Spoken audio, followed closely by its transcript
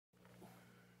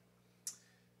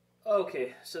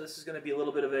Okay, so this is going to be a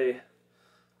little bit of a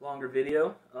longer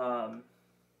video.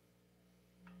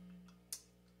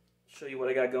 Show you what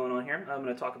I got going on here. I'm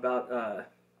going to talk about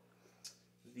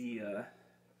the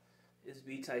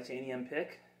Isbey Titanium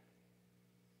pick.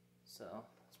 So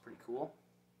it's pretty cool.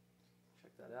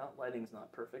 Check that out. Lighting's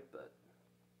not perfect, but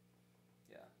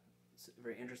yeah, it's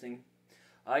very interesting.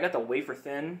 I got the wafer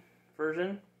thin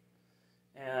version,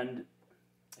 and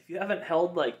if you haven't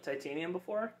held like titanium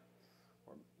before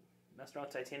or messed around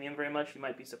with titanium very much, you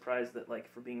might be surprised that like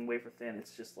for being wafer thin,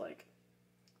 it's just like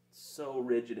so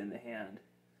rigid in the hand.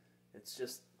 It's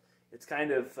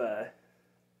kind of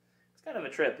a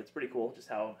trip. It's pretty cool just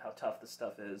how tough this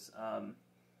stuff is.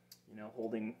 You know,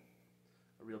 holding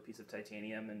a real piece of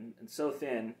titanium and so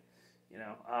thin. You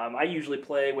know, I usually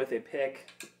play with a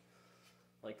pick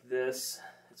like this.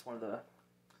 It's one of the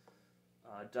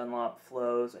Dunlop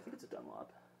Flows. I think it's a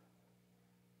Dunlop.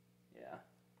 Yeah.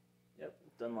 Yep.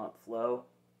 Dunlop Flow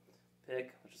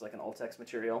pick, which is like an Ultex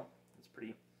material. It's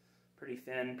pretty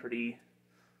thin, pretty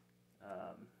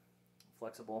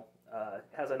flexible. It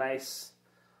has a nice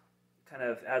kind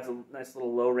of adds a nice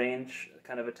little low range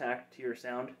kind of attack to your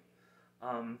sound.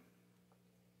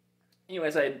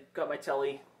 Anyways, I got my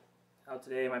telly out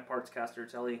today, my parts caster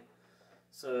telly.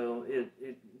 So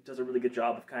it does a really good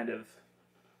job of kind of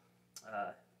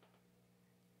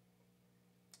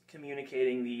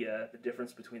communicating the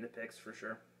difference between the picks for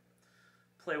sure.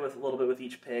 Play with a little bit with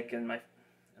each pick and a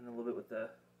little bit with the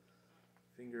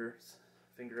finger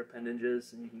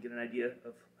appendages, and you can get an idea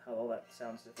of how all that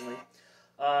sounds differently.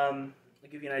 I'll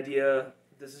give you an idea.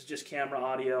 This is just camera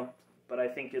audio, but I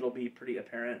think it'll be pretty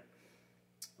apparent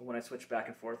when I switch back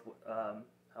and forth how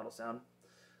it'll sound.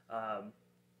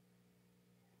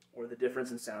 Or the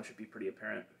difference in sound should be pretty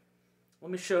apparent.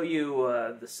 Let me show you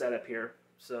the setup here.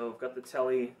 So I've got the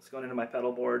telly, it's going into my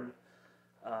pedal board.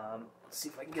 Let's see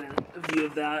if I can get a view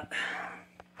of that.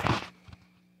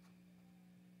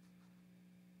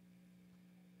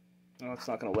 No, it's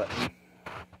not going to let me.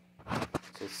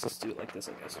 So let's just do it like this,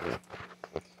 I guess.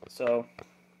 So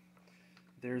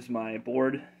there's my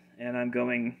board, and I'm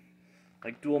going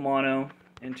like dual mono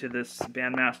into this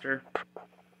Bandmaster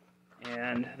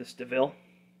and this DeVille.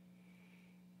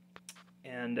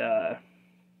 And yeah,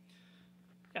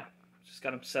 just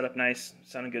got them set up nice,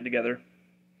 sounding good together.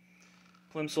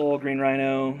 Plimsoll, Green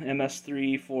Rhino,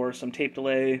 MS3 for some tape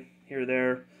delay here or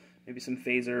there, maybe some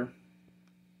phaser.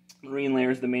 Marine Layer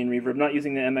is the main reverb. I'm not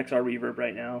using the MXR reverb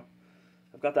right now.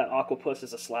 I've got that Aquapus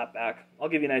as a slapback. I'll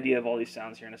give you an idea of all these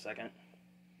sounds here in a second.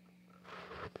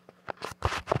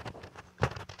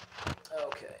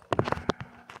 Okay.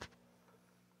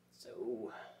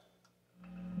 So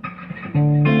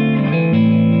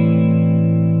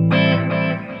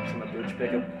some bridge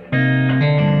pickup.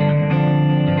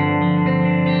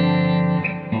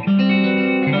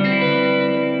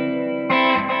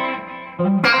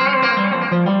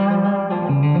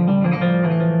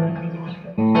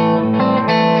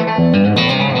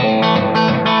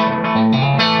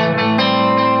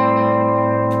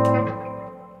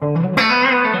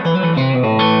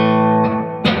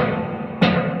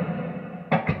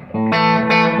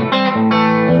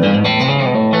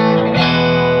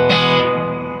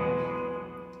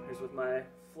 Here's with my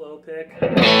flow pick.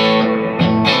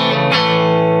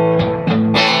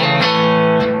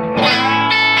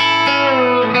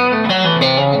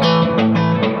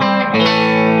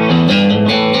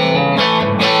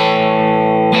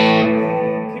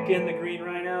 Kick in the Green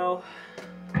Rhino.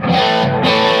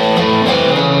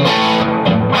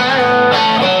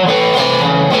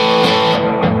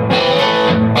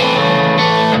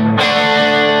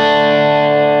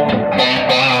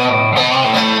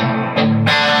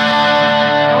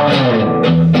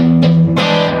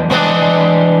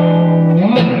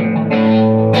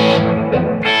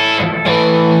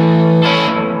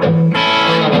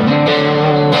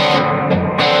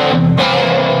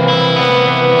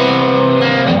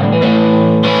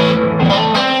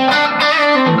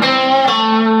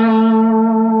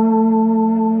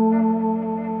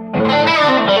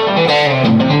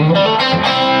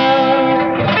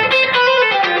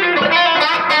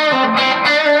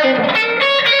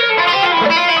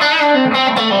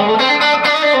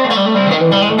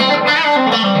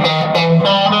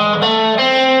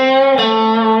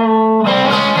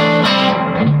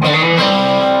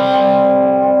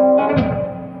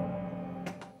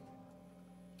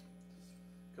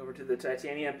 Over to the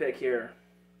titanium pick here.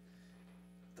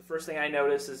 The first thing I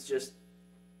notice is just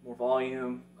more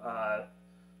volume,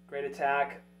 great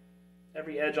attack.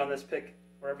 Every edge on this pick,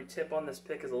 or every tip on this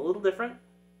pick, is a little different,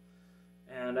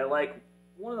 and I like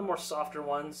one of the more softer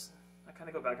ones. I kind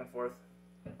of go back and forth.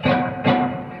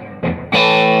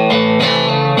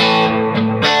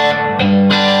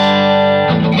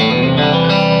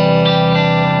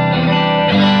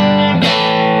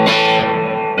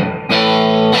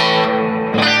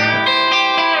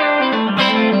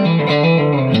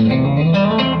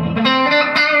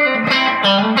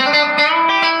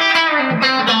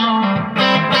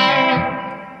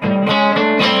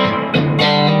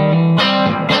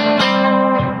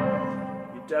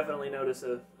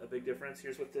 notice a big difference.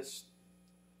 Here's what this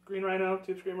green rhino,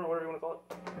 tube screamer, whatever you want to call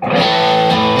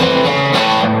it.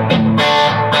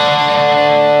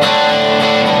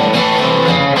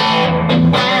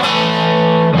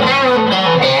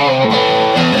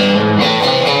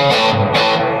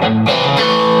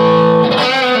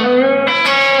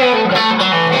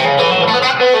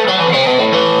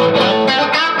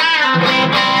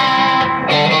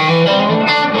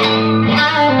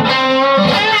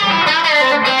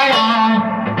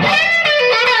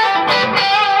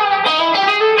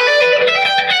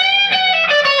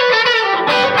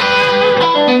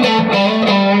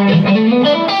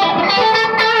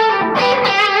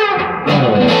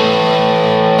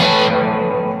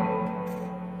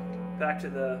 Back to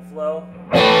the flow.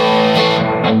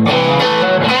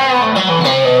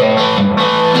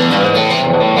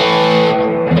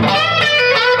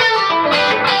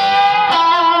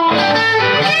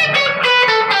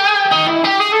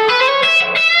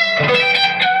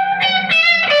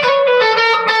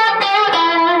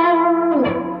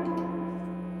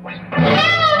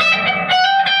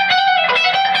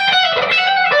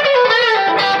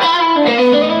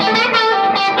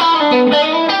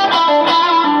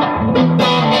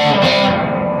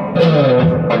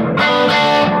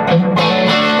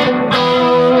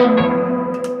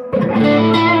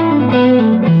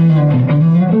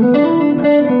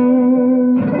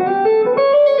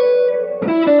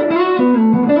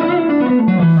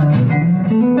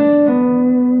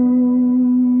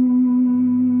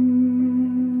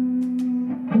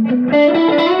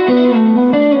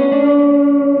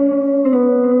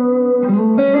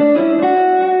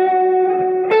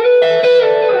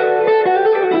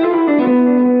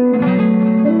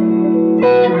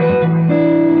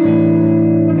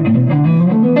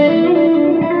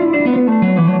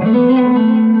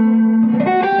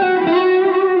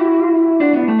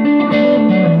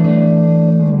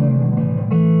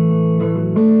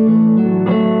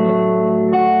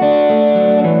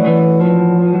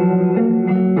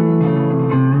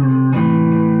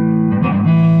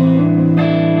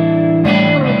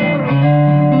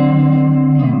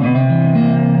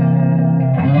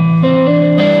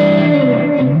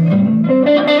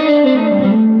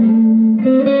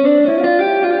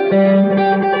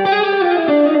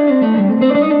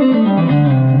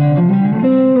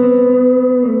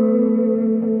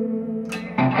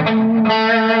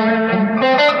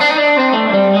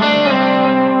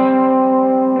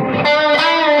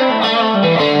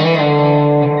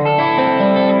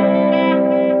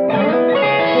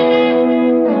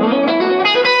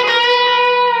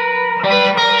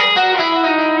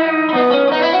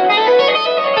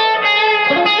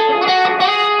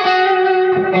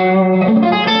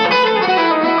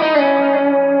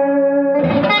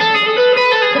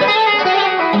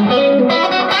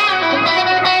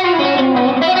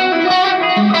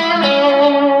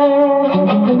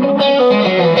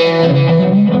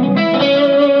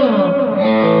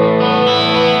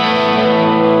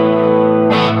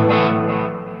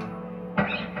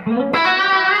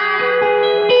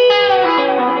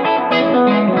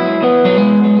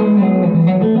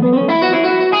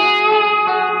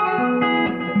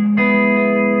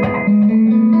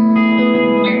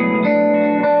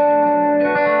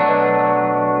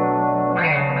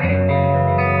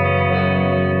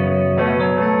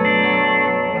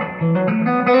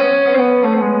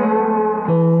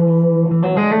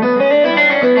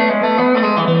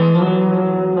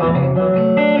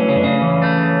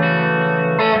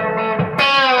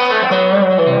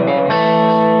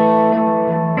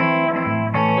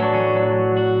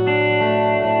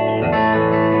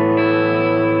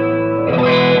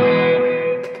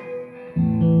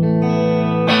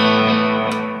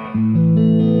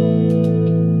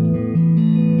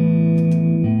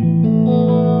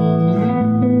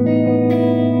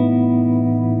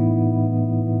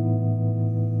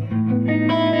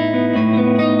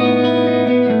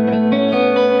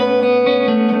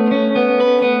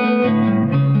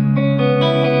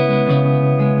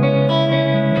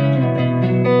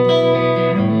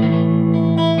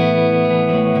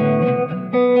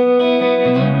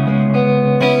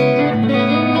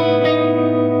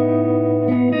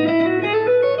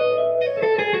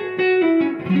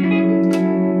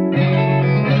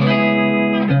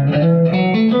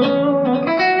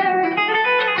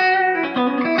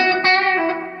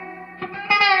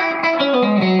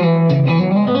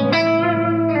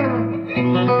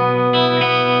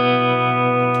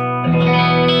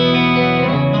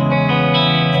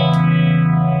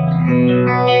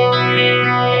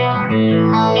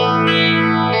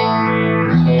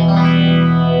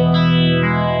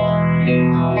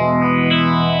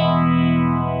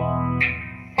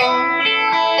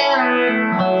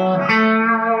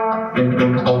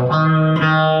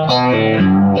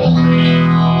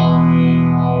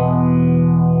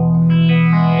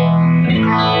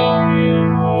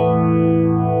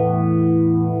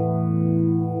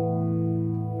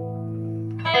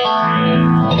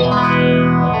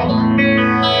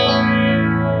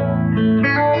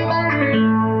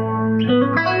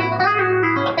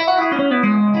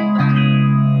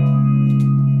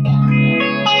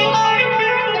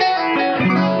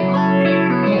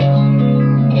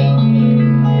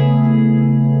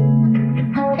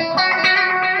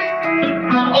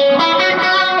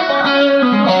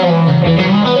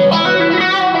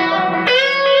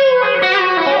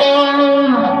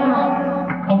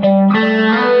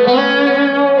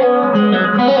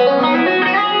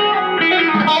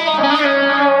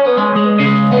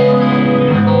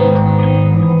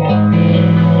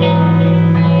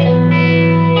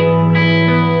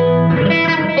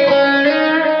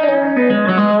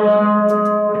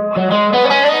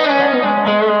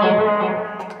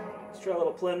 Try a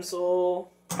little plimsoll.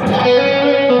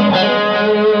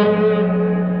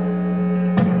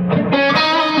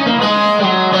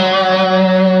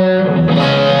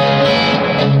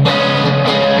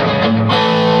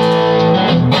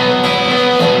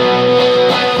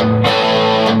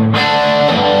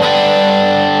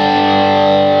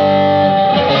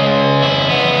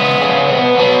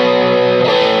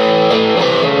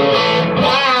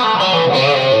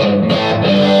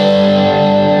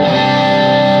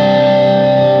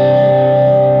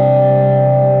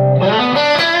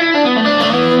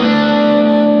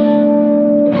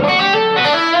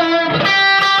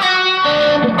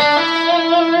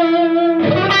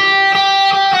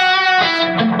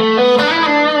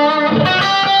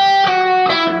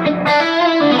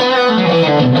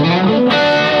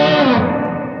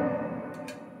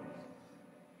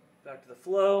 Back to the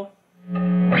flow.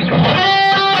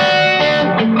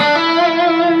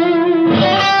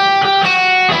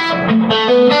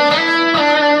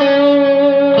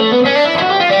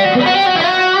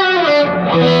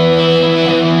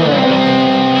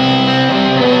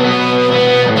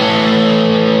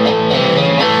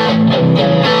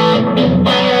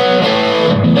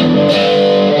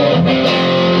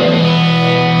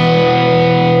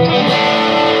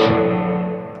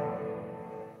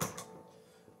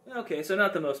 Okay, so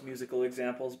not the most musical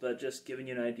examples, but just giving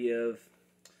you an idea of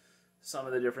some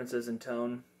of the differences in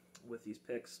tone with these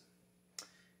picks.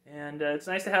 And it's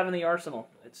nice to have in the arsenal.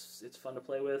 It's fun to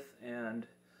play with, and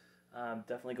I'm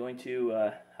definitely going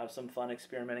to have some fun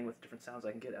experimenting with different sounds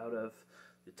I can get out of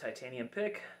the titanium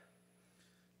pick.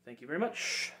 Thank you very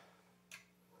much.